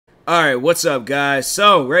Alright, what's up, guys?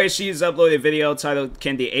 So, Ray She's uploaded a video titled,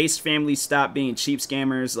 "Can the Ace family stop being cheap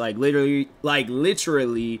scammers?" Like,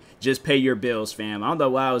 literally, just pay your bills, fam. I don't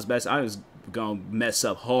know why I was gonna mess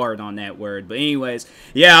up hard on that word. But anyways,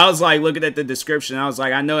 yeah, I was like, looking at the description, I was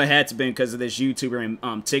like, I know it had to be because of this YouTuber and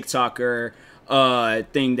TikToker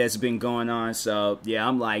thing that's been going on. So yeah,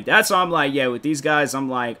 I'm like, that's why I'm like, yeah, with these guys, I'm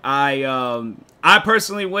like, I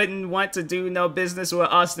personally wouldn't want to do no business with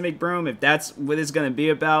Austin McBroom if that's what it's gonna be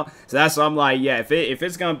about. So that's why I'm like, yeah, if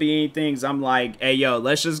it's gonna be anything, I'm like, hey yo,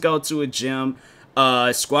 let's just go to a gym,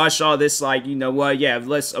 squash all this, like, you know what, yeah,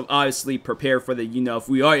 let's obviously prepare for the, you know,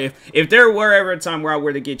 if there were ever a time where I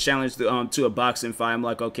were to get challenged to a boxing fight, I'm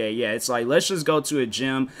like, okay, yeah, it's like, let's just go to a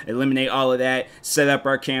gym, eliminate all of that, set up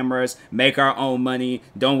our cameras, make our own money,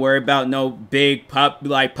 don't worry about no big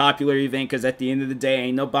popular event, because at the end of the day,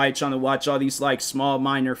 ain't nobody trying to watch all these like small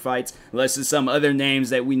minor fights unless it's some other names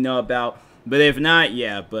that we know about. But if not,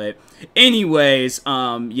 yeah. But anyways,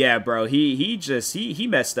 yeah, bro, he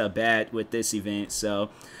messed up bad with this event. So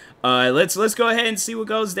let's go ahead and see what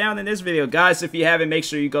goes down in this video, guys. If you haven't, make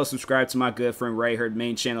sure you go subscribe to my good friend Ray, her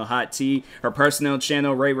main channel Hot Tea, her personal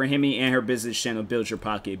channel Ray Rahimi, and her business channel Build Your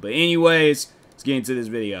Pocket. But anyways, let's get into this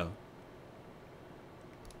video.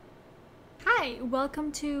 Hi,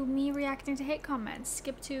 welcome to me reacting to hate comments.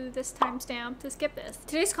 Skip to this timestamp to skip this.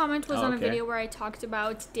 Today's comment was on a video where I talked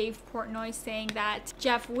about Dave Portnoy saying that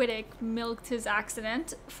Jeff Wittek milked his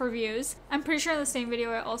accident for views. I'm pretty sure in the same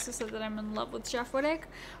video I also said that I'm in love with Jeff Wittek.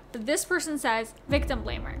 But this person says, victim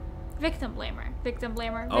blamer. Victim blamer, victim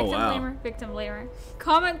blamer, victim blamer, victim blamer.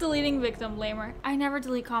 Comment deleting victim blamer. I never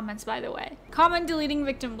delete comments, by the way. Comment deleting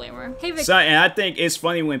victim blamer. Hey, victim. So, and I think it's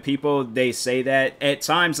funny when people, they say that. At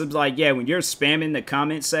times, it's like, yeah, when you're spamming the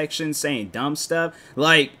comment section saying dumb stuff,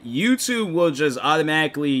 like, YouTube will just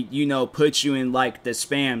automatically, you know, put you in, like, the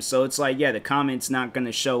spam. So it's like, yeah, the comment's not going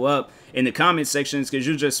to show up in the comment sections because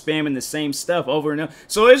you're just spamming the same stuff over and over.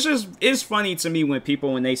 So it's funny to me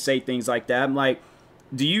when they say things like that. I'm like,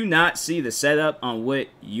 do you not see the setup on what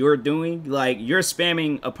you're doing? Like, you're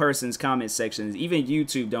spamming a person's comment sections. Even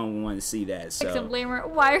YouTube don't want to see that. So. Victim blamer,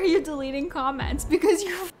 why are you deleting comments? Because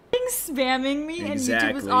you're f***ing spamming me and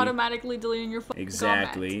YouTube is automatically deleting your f***ing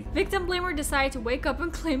comments. Victim blamer decided to wake up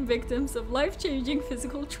and claim victims of life-changing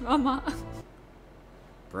physical trauma.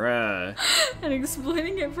 Bruh. And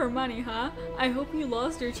exploiting it for money, huh? I hope you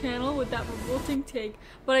lost your channel with that revolting take,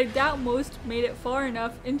 but I doubt most made it far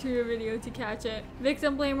enough into your video to catch it.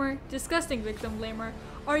 Victim blamer, disgusting victim blamer.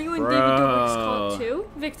 Are you in David Dobrik's cult too?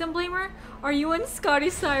 Victim blamer? Are you in Scotty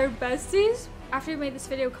Sire besties? After you made this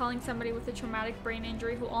video calling somebody with a traumatic brain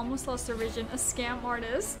injury who almost lost their vision a scam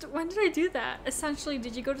artist, when did I do that? Essentially,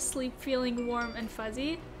 did you go to sleep feeling warm and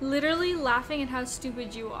fuzzy? Literally laughing at how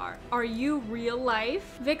stupid you are. Are you real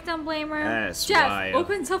life? Victim blamer? That's Jeff wild.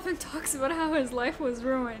 Opens up and talks about how his life was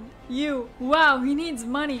ruined. You, wow, he needs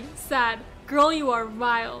money. Sad. Girl, you are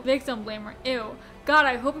vile. Victim blamer, ew. God,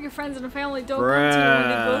 I hope your friends and family don't come to you when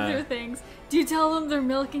they go through things. Do you tell them they're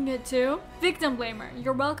milking it too? Victim blamer,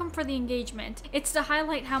 you're welcome for the engagement. It's to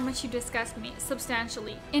highlight how much you disgust me,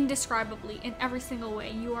 substantially, indescribably, in every single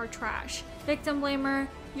way. You are trash. Victim blamer,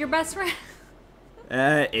 your best friend.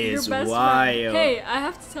 That is wild. Friend. Hey, I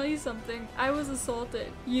have to tell you something. I was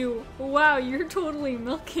assaulted. You, wow, you're totally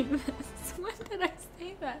milking this. When did I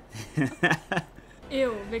say that?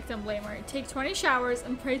 Ew, victim blamer. Take 20 showers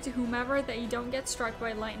and pray to whomever that you don't get struck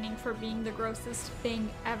by lightning for being the grossest thing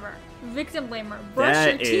ever. Victim blamer. Brush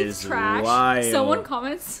your teeth, trash. Wild. Someone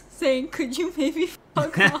comments saying, could you maybe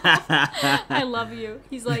fuck off? I love you.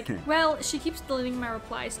 He's like, well, she keeps deleting my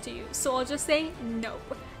replies to you, so I'll just say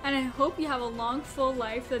nope. And I hope you have a long, full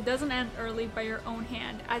life that doesn't end early by your own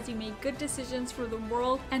hand, as you make good decisions for the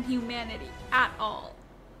world and humanity at all.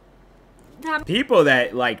 People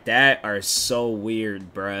that like that are so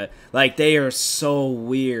weird, bruh. Like, they are so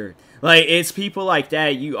weird. Like, it's people like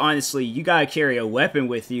that, you honestly, you gotta carry a weapon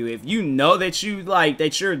with you. If you know that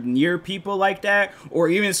you're near people like that, or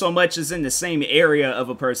even so much as in the same area of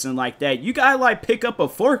a person like that, you gotta, like, pick up a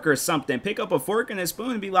fork or something. Pick up a fork and a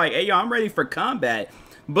spoon and be like, hey, yo, I'm ready for combat.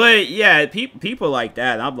 But, yeah, people like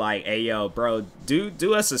that, I'm like, hey, yo, bro,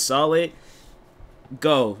 do us a solid.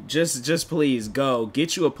 Go, just please go.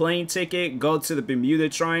 Get you a plane ticket, go to the Bermuda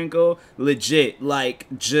Triangle, legit, like,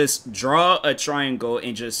 just draw a triangle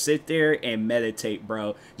and just sit there and meditate,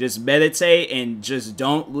 bro. Just meditate and just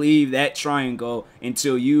don't leave that triangle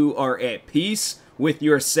until you are at peace with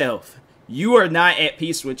yourself. You are not at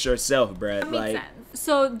peace with yourself, bruh. That makes sense.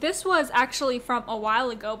 So this was actually from a while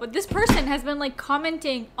ago, but this person has been like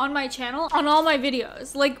commenting on my channel on all my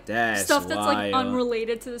videos, like stuff that's like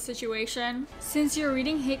unrelated to the situation. Since you're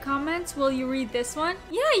reading hate comments, will you read this one?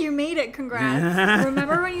 Yeah, you made it. Congrats.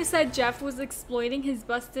 Remember when you said Jeff was exploiting his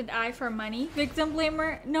busted eye for money? Victim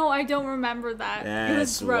blamer? No, I don't remember that. It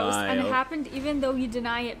was gross, and it happened even though you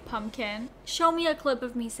deny it, pumpkin. Show me a clip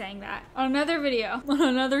of me saying that. On another video, on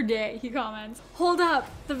another day, he comments. Hold up,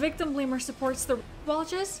 the victim blamer supports the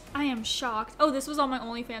Welches? I am shocked. Oh, this was on my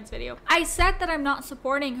OnlyFans video. I said that I'm not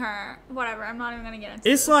supporting her. Whatever, I'm not even gonna get into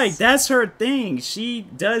this. It's like, that's her thing. She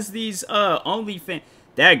does these OnlyFans.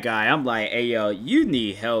 That guy, I'm like, hey, yo, you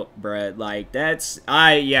need help, bruh. Like, that's,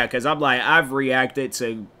 yeah, because I'm like, I've reacted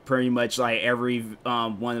to pretty much, like, every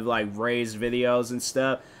one of, like, Ray's videos and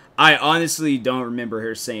stuff. I honestly don't remember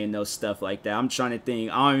her saying no stuff like that. I'm trying to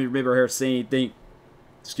think. I don't even remember her saying anything,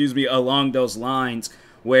 excuse me, along those lines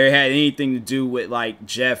where it had anything to do with, like,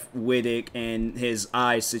 Jeff Wittick and his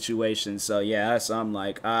eye situation. So, yeah, so I'm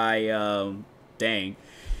like, dang.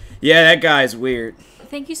 Yeah, that guy's weird.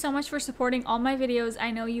 Thank you so much for supporting all my videos.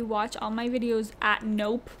 I know you watch all my videos at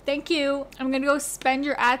Nope. Thank you. I'm gonna go spend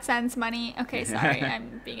your AdSense money. Okay, sorry,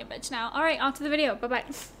 I'm being a bitch now. All right, on to the video. Bye-bye.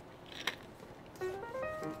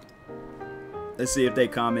 Let's see if they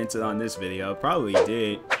commented on this video. Probably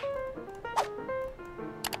did.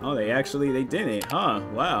 Oh, they didn't, huh?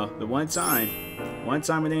 Wow, the one time when they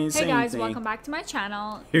didn't say anything. Hey guys, welcome back to my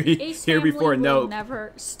channel. Here before Nope will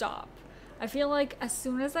never stop. I feel like as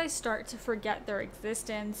soon as I start to forget their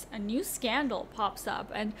existence, a new scandal pops up,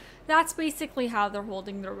 and that's basically how they're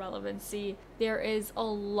holding their relevancy. There is a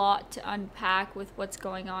lot to unpack with what's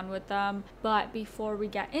going on with them, but before we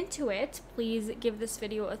get into it, please give this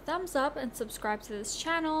video a thumbs up and subscribe to this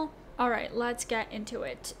channel. Alright, let's get into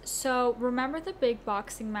it. So, remember the big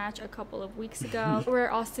boxing match a couple of weeks ago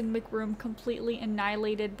where Austin McBroom completely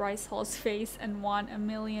annihilated Bryce Hall's face and won $1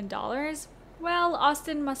 million? Well,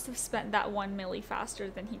 Austin must have spent that $1 million faster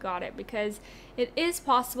than he got it, because it is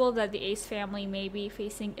possible that the Ace family may be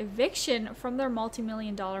facing eviction from their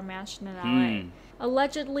multi-million-dollar mansion in LA.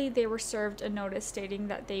 Allegedly, they were served a notice stating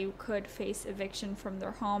that they could face eviction from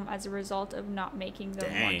their home as a result of not making their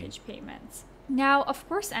mortgage payments. Now, of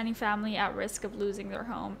course, any family at risk of losing their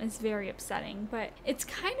home is very upsetting, but it's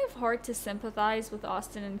kind of hard to sympathize with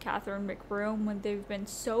Austin and Catherine McBroom when they've been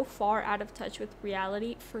so far out of touch with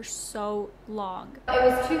reality for so long. It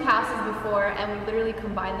was 2 houses before, and we literally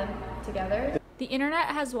combined them together. The internet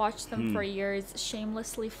has watched them for years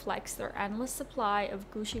shamelessly flex their endless supply of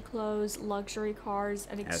Gucci clothes, luxury cars,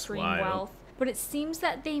 and extreme wealth. But it seems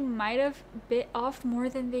that they might have bit off more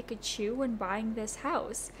than they could chew when buying this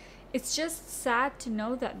house. It's just sad to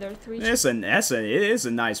know that their three. It is a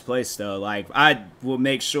nice place though. Like, I will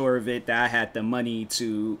make sure of it that I had the money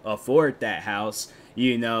to afford that house.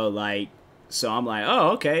 You know, like, so I'm like,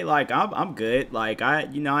 oh, okay, like I'm good. Like, I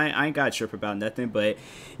ain't got to trip about nothing. But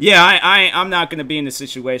yeah, I'm not gonna be in the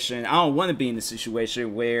situation. I don't want to be in the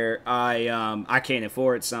situation where I can't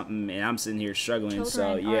afford something and I'm sitting here struggling. Children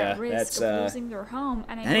so yeah, are at risk of losing their home,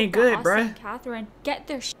 and I that ain't hope good, that Austin bruh. and Catherine get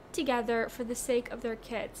their shit together for the sake of their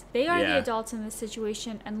kids. They are the adults in this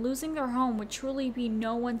situation, and losing their home would truly be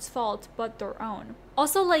no one's fault but their own.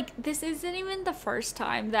 Also, like, this isn't even the first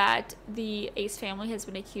time that the Ace family has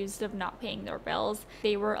been accused of not paying their bills.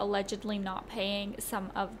 They were allegedly not paying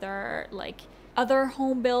some of their, like, other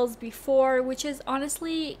home bills before, which is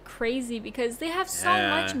honestly crazy because they have so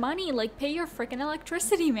much money. Like, pay your freaking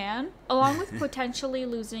electricity, man. Along with potentially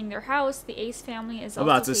losing their house, the Ace family is also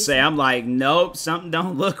about to say, I'm like, nope, something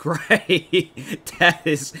don't look right.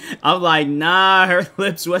 I'm like, nah, her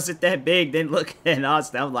lips wasn't that big. Then look at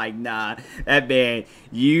Austin. I'm like, nah, that man,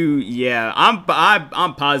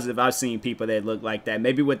 I'm positive I've seen people that look like that.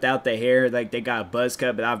 Maybe without the hair, like they got a buzz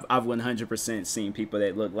cut, but I've 100% seen people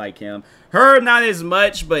that look like him. Her, not as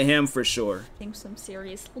much, but him for sure. I think some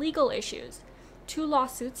serious legal issues. 2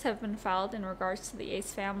 lawsuits have been filed in regards to the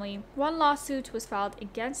Ace family. One lawsuit was filed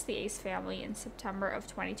against the Ace family in September of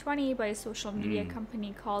 2020 by a social media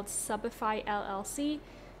company called Subify LLC.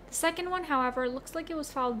 The second one, however, looks like it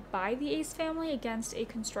was filed by the Ace family against a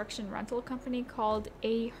construction rental company called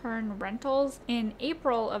Ahern Rentals in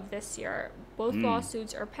April of this year. Both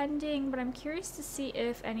lawsuits are pending, but I'm curious to see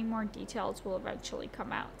if any more details will eventually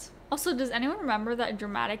come out. Also, does anyone remember that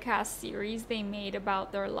dramatic-ass series they made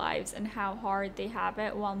about their lives and how hard they have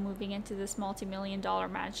it while moving into this multi-million-dollar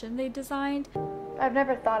mansion they designed? I've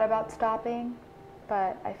never thought about stopping,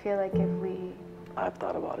 but I feel like if we... I've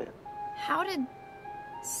thought about it. How did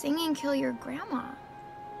singing kill your grandma?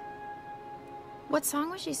 What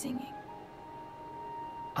song was she singing?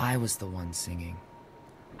 I was the one singing.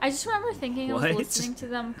 I just remember thinking I was What? listening to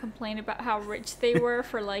them complain about how rich they were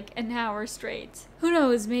for like an hour straight. Who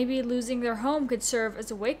knows, maybe losing their home could serve as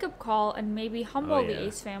a wake-up call and maybe humble the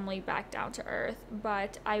Ace family back down to earth,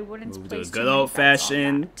 but I wouldn't Move to place a too good many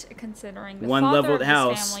old-fashioned bets on that, considering the one-leveled father of this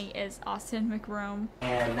house. family is Austin McRome.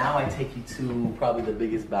 And now I take you to probably the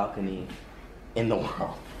biggest balcony in the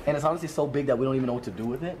world. And it's honestly so big that we don't even know what to do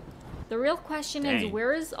with it. The real question is, Dang.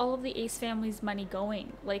 where is all of the Ace family's money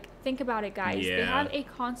going? Like, think about it, guys. They Yeah. have a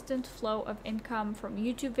constant flow of income from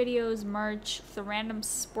YouTube videos, merch, the random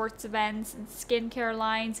sports events, and skincare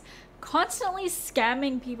lines, constantly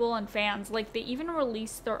scamming people and fans. Like, they even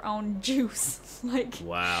release their own juice. Like,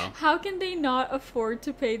 Wow. how can they not afford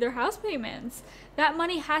to pay their house payments? That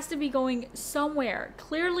money has to be going somewhere,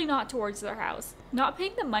 clearly not towards their house. Not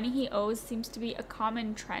paying the money he owes seems to be a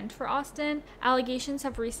common trend for Austin. Allegations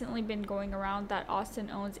have recently been going around that Austin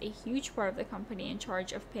owns a huge part of the company in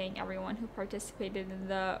charge of paying everyone who participated in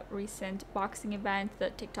the recent boxing event, the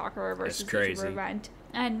TikToker versus crazy. YouTuber event.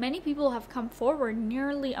 And many people have come forward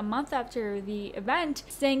nearly a month after the event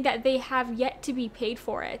saying that they have yet to be paid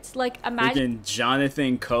for it. Like, imagine Freaking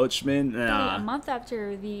Jonathan Coachman. a Nah. month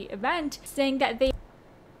after the event saying that they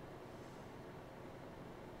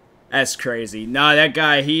That's crazy. Nah, that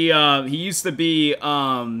guy, he used to be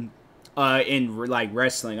in like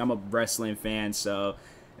wrestling. I'm a wrestling fan, so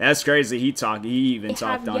that's crazy. He even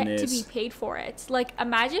talked have on yet to this. be paid for it. Like,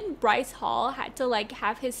 imagine Bryce Hall had to like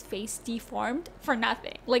have his face deformed for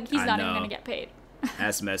nothing. Like, he's I not even know. gonna get paid.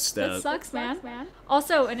 That's messed That up. sucks, man.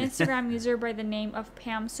 Also, an Instagram user by the name of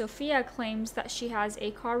Pam Sophia claims that she has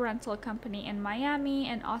a car rental company in Miami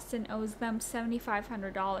and Austin owes them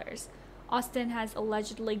 $7,500. Austin has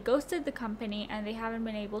allegedly ghosted the company and they haven't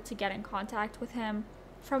been able to get in contact with him.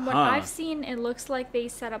 From what I've seen, it looks like they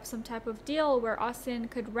set up some type of deal where Austin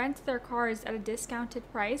could rent their cars at a discounted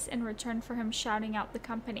price in return for him shouting out the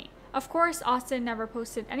company. Of course, Austin never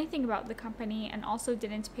posted anything about the company and also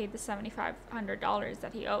didn't pay the $7,500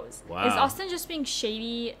 that he owes. Wow. Is Austin just being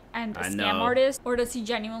shady and a I scam know. artist, or does he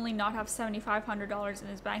genuinely not have $7,500 in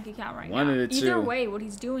his bank account right One now? of the Either two. way, what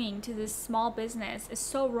he's doing to this small business is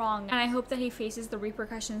so wrong, and I hope that he faces the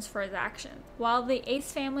repercussions for his actions. While the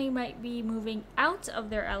Ace family might be moving out of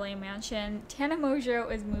their LA mansion, Tana Mojo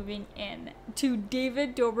is moving in to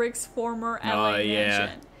David Dobrik's former LA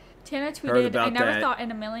mansion. Tana tweeted, about I never that. thought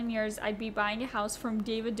in a million years I'd be buying a house from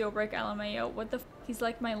David Dobrik LMAO. What the f? He's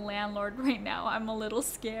like my landlord right now. I'm a little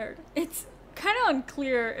scared. It's kind of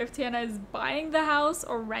unclear if Tana is buying the house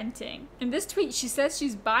or renting. In this tweet, she says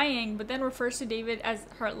she's buying, but then refers to David as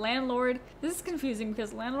her landlord. This is confusing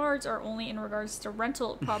because landlords are only in regards to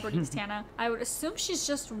rental properties, Tana. I would assume she's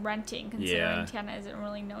just renting, considering Yeah. Tana isn't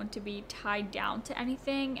really known to be tied down to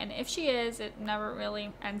anything, and if she is, it never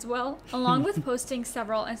really ends well. Along with posting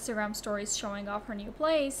several Instagram stories showing off her new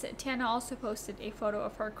place, Tana also posted a photo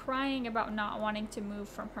of her crying about not wanting to move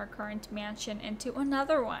from her current mansion into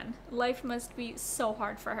another one. Life must be so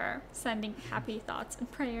hard for her. Sending happy thoughts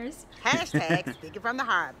and prayers. Hashtag speaking from the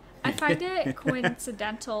heart. I find it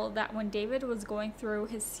coincidental that when David was going through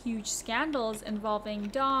his huge scandals involving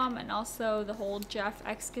Dom and also the whole Jeff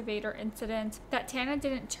excavator incident, that Tana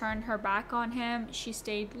didn't turn her back on him. She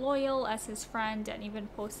stayed loyal as his friend and even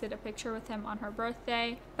posted a picture with him on her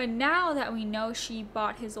birthday. But now that we know she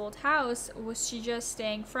bought his old house, was she just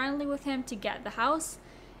staying friendly with him to get the house?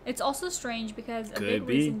 It's also strange because a big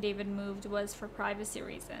reason David moved was for privacy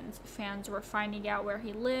reasons. Fans were finding out where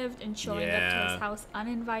he lived and showing up to his house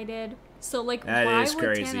uninvited. So, like, why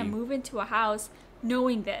would Tana move into a house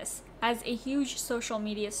knowing this? As a huge social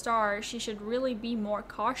media star, she should really be more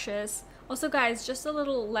cautious. Also, guys, just a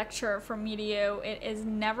little lecture from me to you. It is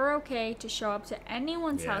never okay to show up to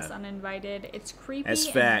anyone's house uninvited. It's creepy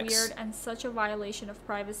and weird and such a violation of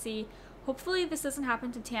privacy. Hopefully this doesn't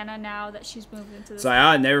happen to Tana now that she's moved into this. So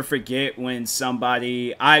I'll never forget when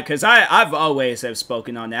somebody, I've always have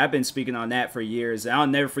spoken on that. I've been speaking on that for years. I'll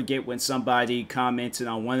never forget when somebody commented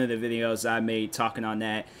on one of the videos I made talking on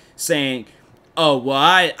that, saying, oh,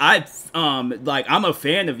 well, I'm a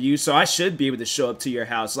fan of you, so I should be able to show up to your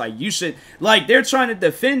house. Like, you should, like, they're trying to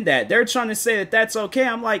defend that. They're trying to say that that's okay.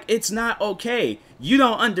 I'm like, it's not okay. You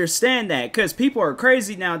don't understand that, because people are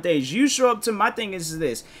crazy nowadays. You show up to, my thing is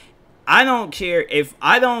this. I don't care if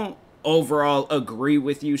I don't overall agree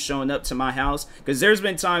with you showing up to my house, because there's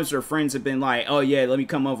been times where friends have been like, oh yeah, let me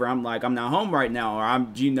come over. I'm like, I'm not home right now, or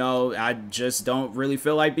I just don't really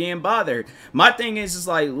feel like being bothered. My thing is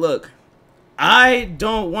like, look, I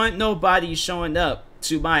don't want nobody showing up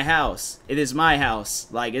to my house. It is my house.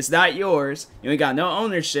 Like, it's not yours. You ain't got no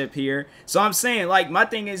ownership here. So I'm saying, like, my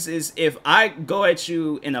thing is if I go at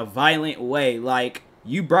you in a violent way, like,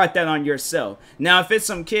 You brought that on yourself. Now, if it's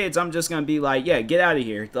some kids, I'm just gonna be like, yeah, get out of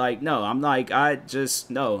here. Like, no, I'm like, I just,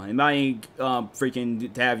 no. And I ain't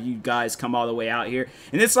freaking have you guys come all the way out here.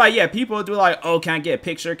 And it's like, yeah, people do like, oh, can I get a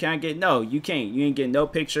picture? Can I get, no, you can't. You ain't get no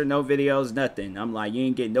picture, no videos, nothing. I'm like, you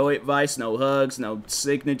ain't get no advice, no hugs, no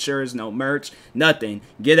signatures, no merch, nothing.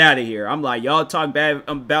 Get out of here. I'm like, y'all talk bad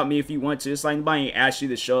about me if you want to. It's like, nobody ain't asked you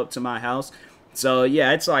to show up to my house. So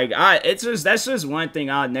yeah, it's like that's just one thing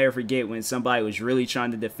I'll never forget when somebody was really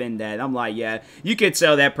trying to defend that. I'm like, yeah, you could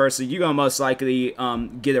tell that person you're gonna most likely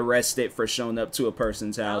get arrested for showing up to a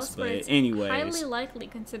person's house. But anyways, highly likely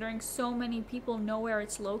considering so many people know where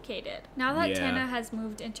it's located. Now that Tana has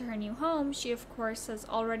moved into her new home, she of course has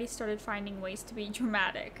already started finding ways to be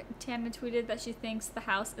dramatic. Tana tweeted that she thinks the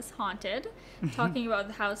house is haunted, talking about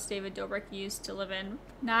the house David Dobrik used to live in.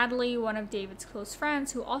 Natalie, one of David's close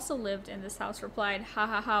friends who also lived in this house, replied, "Ha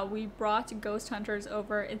ha ha, we brought ghost hunters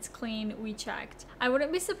over. It's clean. We checked." I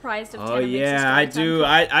wouldn't be surprised if Tana makes a story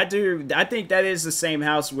I do. I think that is the same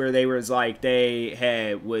house where they was like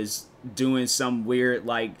was doing some weird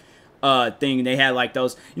like thing. They had like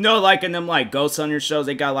those, you know, like in them like ghost hunter shows,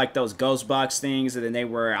 they got like those ghost box things, and then they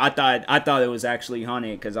were, I thought it was actually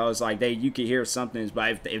haunted because I was like, you could hear something,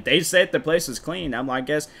 but if they said the place was clean, I'm like, I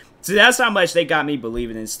guess. So that's how much they got me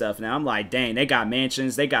believing in stuff. Now I'm like, dang, they got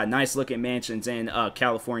mansions. They got nice looking mansions in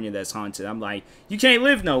California that's haunted. I'm like, you can't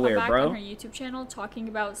live nowhere, back bro. On her YouTube channel talking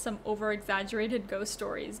about some over exaggerated ghost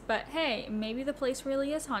stories. But hey, maybe the place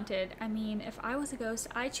really is haunted. I mean, if I was a ghost,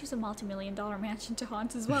 I'd choose a multi-million-dollar mansion to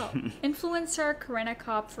haunt as well. Influencer Corinna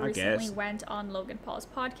Kopf recently went on Logan Paul's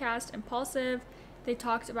podcast, Impulsive. They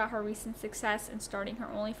talked about her recent success in starting her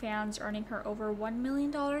OnlyFans, earning her over $1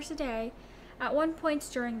 million a day. At one point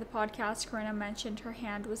during the podcast, Corinna mentioned her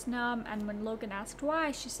hand was numb, and when Logan asked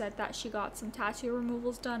why, she said that she got some tattoo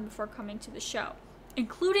removals done before coming to the show,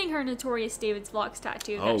 including her Notorious David's Vlogs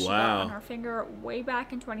tattoo that she got on her finger way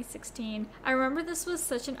back in 2016. I remember this was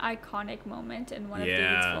such an iconic moment in one of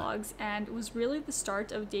David's vlogs, and it was really the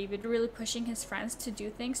start of David really pushing his friends to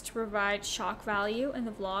do things to provide shock value in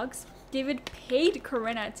the vlogs. David paid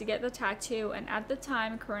Corinna to get the tattoo, and at the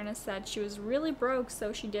time, Corinna said she was really broke,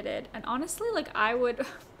 so she did it. And honestly, like, I would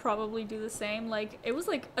probably do the same. Like, it was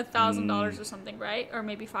like $1,000 or something, right? Or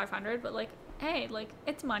maybe 500, but like, hey, like,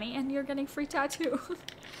 it's money and you're getting free tattoo.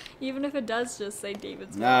 Even if it does just say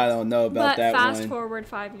David's vlogs. I don't know about that one. But fast forward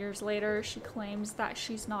 5 years later, she claims that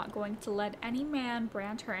she's not going to let any man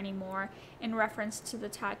brand her anymore in reference to the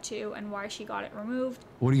tattoo and why she got it removed.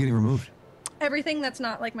 What are you getting removed? Everything that's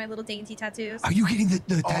not like my little dainty tattoos. Are you getting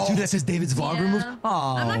the tattoo that says David's vlog removed?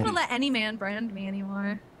 Oh. I'm not gonna let any man brand me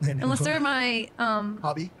anymore. Unless they're my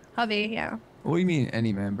hubby? Hubby, yeah. What do you mean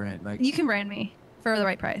any man brand? Like, you can brand me for the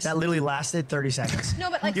right price. That literally lasted 30 seconds.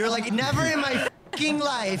 No, but like you're like, never in my fucking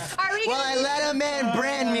life will I let a man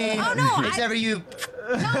brand me. Oh no, except for you.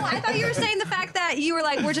 No, I thought you were saying the fact that you were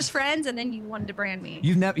like, we're just friends, and then you wanted to brand me.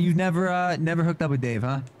 You've never hooked up with Dave,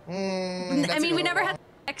 huh? I mean, we never had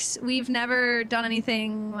sex. We've never done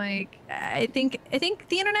anything like. I think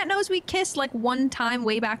the internet knows we kissed like one time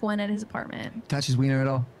way back when at his apartment. Touch his wiener at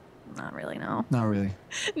all? Not really, no. Not really.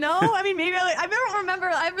 No, I mean maybe I don't remember.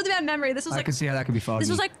 I have really bad memory. This was I can see how that could be foggy. This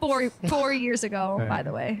was like four years ago, by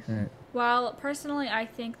the way. Well, personally, I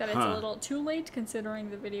think that it's a little too late considering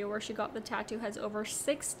the video where she got the tattoo has over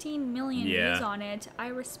 16 million views on it. I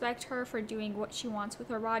respect her for doing what she wants with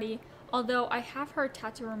her body, although I have heard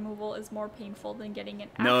tattoo removal is more painful than getting an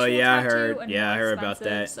actual tattoo. I heard. And I more heard about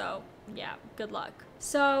expensive, that. So, yeah, good luck.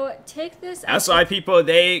 So, take this. That's why people,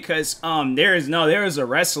 because there is a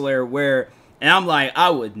wrestler where, and I'm like, I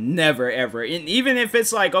would never ever, and even if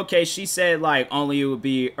it's like, okay, she said like only it would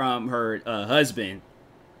be her husband.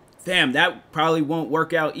 Damn, that probably won't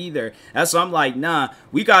work out either. That's why I'm like, nah,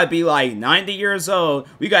 we gotta be like 90 years old.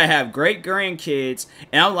 We gotta have great grandkids.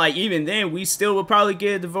 And I'm like, even then, we still would probably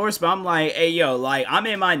get a divorce. But I'm like, hey, yo, like, I'm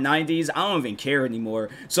in my 90s. I don't even care anymore.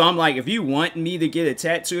 So I'm like, if you want me to get a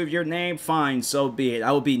tattoo of your name, fine, so be it.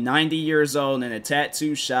 I will be 90 years old in a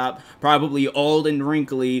tattoo shop, probably old and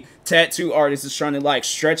wrinkly. Tattoo artist is trying to, like,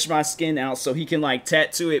 stretch my skin out so he can, like,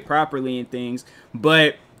 tattoo it properly and things.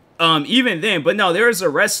 But even then, but no, there was a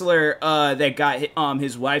wrestler that got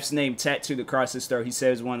his wife's name tattooed across his throat. He said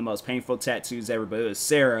it was one of the most painful tattoos ever, but it was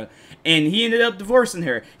Sarah, and he ended up divorcing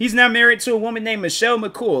her. He's now married to a woman named Michelle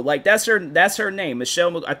McCool. Like that's her name,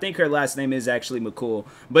 Michelle. I think her last name is actually McCool.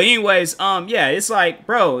 But anyways, yeah, it's like,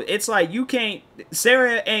 bro, it's like you can't.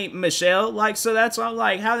 Sarah ain't Michelle, like, so that's why I'm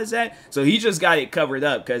like, how does that? So he just got it covered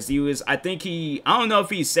up because he was, I don't know if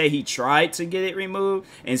he said he tried to get it removed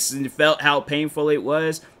and felt how painful it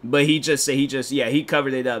was, but he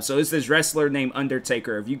covered it up. So it's this wrestler named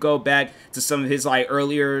Undertaker. If you go back to some of his like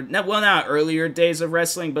earlier, not earlier days of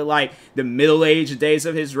wrestling, but like the middle-aged days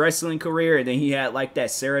of his wrestling career, and then he had like that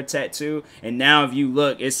Sarah tattoo, and now if you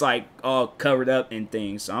look, it's like all covered up and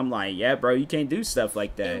things. So I'm like, yeah, bro, you can't do stuff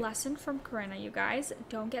like that. A lesson from Corinna, you guys.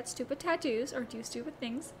 Don't get stupid tattoos or do stupid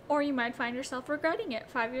things, or you might find yourself regretting it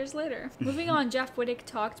 5 years later. Moving on, Jeff Wittick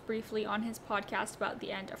talked briefly on his podcast about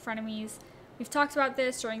the end of frenemies. We've talked about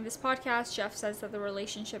this during this podcast. Jeff says that the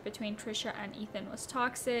relationship between Trisha and Ethan was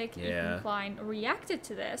toxic. Yeah. Ethan Klein reacted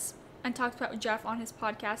to this and talked about Jeff on his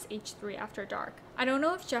podcast H3 After Dark. I don't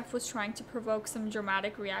know if Jeff was trying to provoke some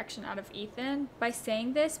dramatic reaction out of Ethan by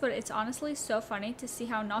saying this, but it's honestly so funny to see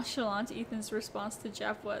how nonchalant Ethan's response to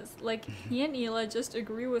Jeff was. Like, he and Hila just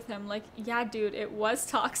agree with him, like, yeah, dude, it was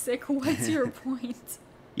toxic. What's your point?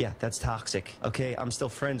 Yeah, that's toxic. Okay, I'm still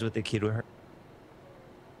friends with the kid with her.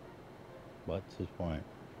 What's his point?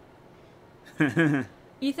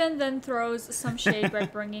 Ethan then throws some shade by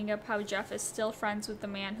bringing up how Jeff is still friends with the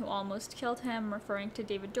man who almost killed him, referring to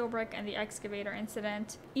David Dobrik and the excavator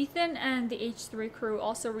incident. Ethan and the H3 crew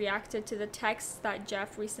also reacted to the text that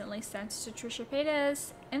Jeff recently sent to Trisha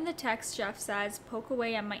Paytas. In the text, Jeff says, "Poke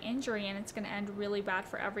away at my injury and it's gonna end really bad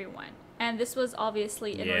for everyone." And this was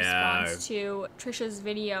obviously in response to Trisha's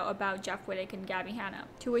video about Jeff Wittick and Gabby Hanna.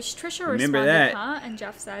 To which Trisha responded, huh? And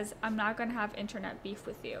Jeff says, "I'm not gonna have internet beef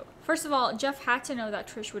with you." First of all, Jeff had to know that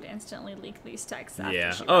Trish would instantly leak these texts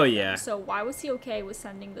after she read them. So why was he okay with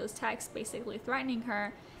sending those texts, basically threatening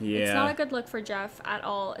her? It's not a good look for Jeff at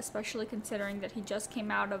all, especially considering that he just came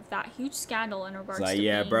out of that huge scandal in regards to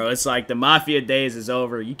yeah, bro, it's like the mafia days is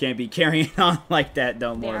over. You can't be carrying on like that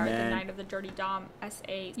no more, man. The night of the Dirty Dom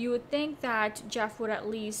SA. You would think that Jeff would at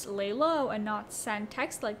least lay low and not send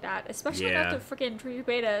text like that, especially not to freaking Trisha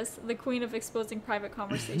Paytas, the queen of exposing private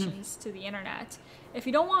conversations to the internet. If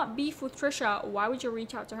you don't want beef with Trisha, why would you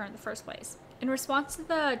reach out to her in the first place? In response to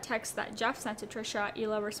the text that Jeff sent to Trisha,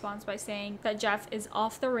 Hila responds by saying that Jeff is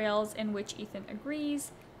off the rails, in which Ethan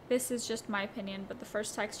agrees. This is just my opinion, but the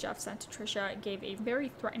first text Jeff sent to Trisha gave a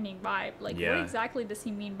very threatening vibe. Like, what exactly does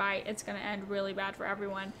he mean by it's gonna end really bad for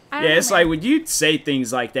everyone? It's like when you say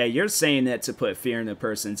things like that, you're saying that to put fear in a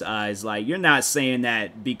person's eyes. Like, you're not saying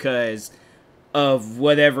that because of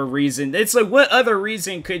whatever reason. It's like, what other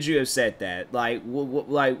reason could you have said that? Like,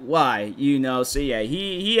 like why? You know? So yeah,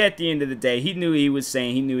 he at the end of the day, he knew what he was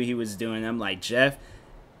saying. He knew what he was doing. I'm like, Jeff,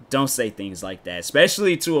 don't say things like that,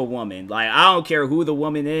 especially to a woman. Like, I don't care who the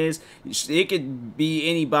woman is. It could be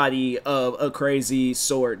anybody of a crazy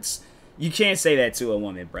sorts. You can't say that to a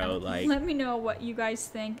woman, bro. Like, let me know what you guys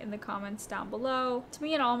think in the comments down below. To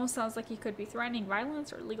me, it almost sounds like he could be threatening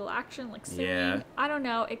violence or legal action, like suing. Yeah. I don't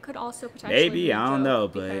know. It could also potentially be I don't know,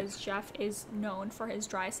 but because Jeff is known for his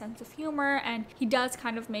dry sense of humor, and he does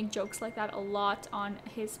kind of make jokes like that a lot on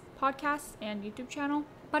his podcast and YouTube channel.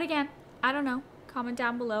 But again, I don't know. Comment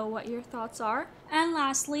down below what your thoughts are. And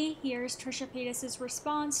lastly, here's Trisha Paytas'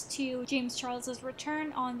 response to James Charles'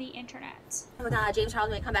 return on the internet. Oh my god, James Charles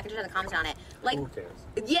might come back and try to comment on it. Like, who cares?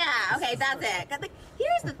 Yeah, okay, that's it. Cause, like,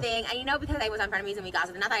 here's the thing, and you know, because I was on Frenemies and we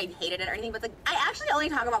gossiped, not that I hated it or anything, but like, I actually only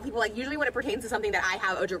talk about people, like, usually when it pertains to something that I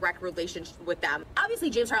have a direct relationship with them. Obviously,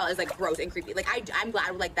 James Charles is, like, gross and creepy. Like, I'm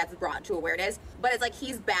glad, like, that's brought to awareness, but it's like,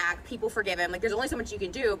 he's back, people forgive him. Like, there's only so much you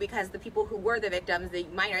can do because the people who were the victims, the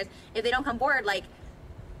minors, if they don't come forward, like,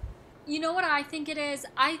 you know what I think it is?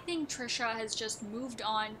 I think Trisha has just moved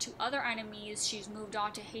on to other enemies. She's moved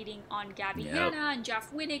on to hating on Gabby Hanna and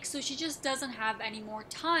Jeff Wittick, so she just doesn't have any more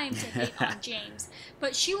time to hate on James.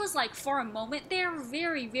 But she was, like, for a moment there,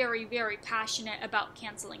 very, very, very passionate about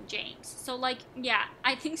canceling James. So, like, yeah,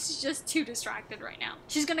 I think she's just too distracted right now.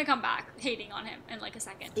 She's gonna come back hating on him in, like, a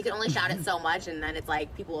second. You can only shout it so much, and then it's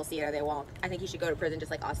like, people will see it or they won't. I think he should go to prison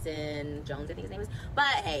just like Austin Jones, I think his name is. But,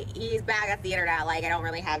 hey, he's back at the internet. Like, I don't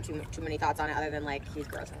really have too many thoughts on it other than, like, he's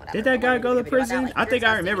gross and whatever. Did that guy go to prison? Like, I think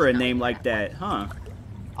I remember a name like that, huh?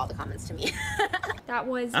 All the comments to me. That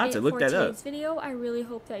was it for today's video. I really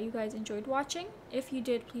hope that you guys enjoyed watching. If you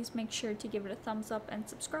did, please make sure to give it a thumbs up and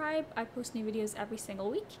subscribe. I post new videos every single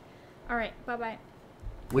week. Alright, bye-bye.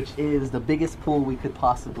 Which is the biggest pool we could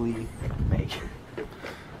possibly make.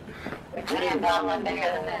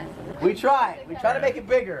 We try. We try to make it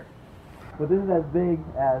bigger. But this is as big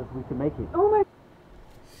as we can make it. Oh my.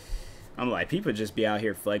 I'm like, people just be out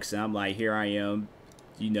here flexing. I'm like, here I am,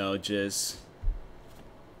 you know, just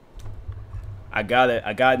I got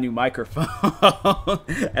a new microphone.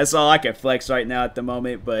 That's all I can flex right now at the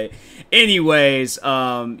moment. But anyways,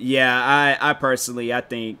 yeah, I personally, I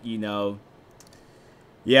think, you know,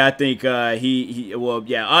 yeah, I think well,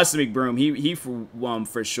 yeah, Austin McBroom, he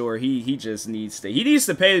for sure, he just needs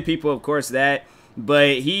to pay the people, of course, that.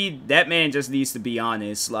 But that man just needs to be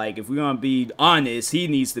honest. Like, if we're gonna be honest, he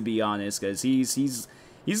needs to be honest, because he's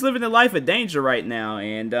living a life of danger right now.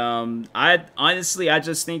 And I honestly, I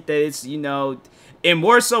just think that it's, you know, and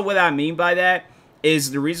more so what I mean by that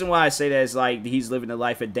is, the reason why I say that is, like, he's living a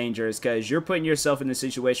life of danger is because you're putting yourself in a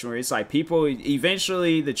situation where it's like, people,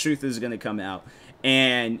 eventually the truth is gonna come out,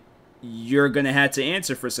 and you're gonna have to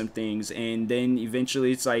answer for some things. And then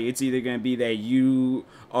eventually it's like, it's either gonna be that you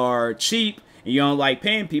are cheap and you don't like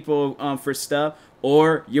paying people for stuff,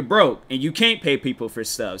 or you're broke and you can't pay people for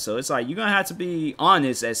stuff. So it's like, you're gonna have to be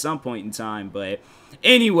honest at some point in time. But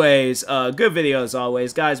anyways, good video as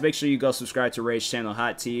always, guys. Make sure you go subscribe to Ray's channel,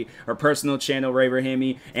 Hot Tea, her personal channel, Ray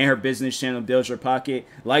Rahimi, and her business channel, Build Your Pocket.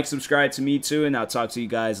 Like, subscribe to me too, and I'll talk to you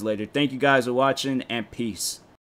guys later. Thank you guys for watching, and peace.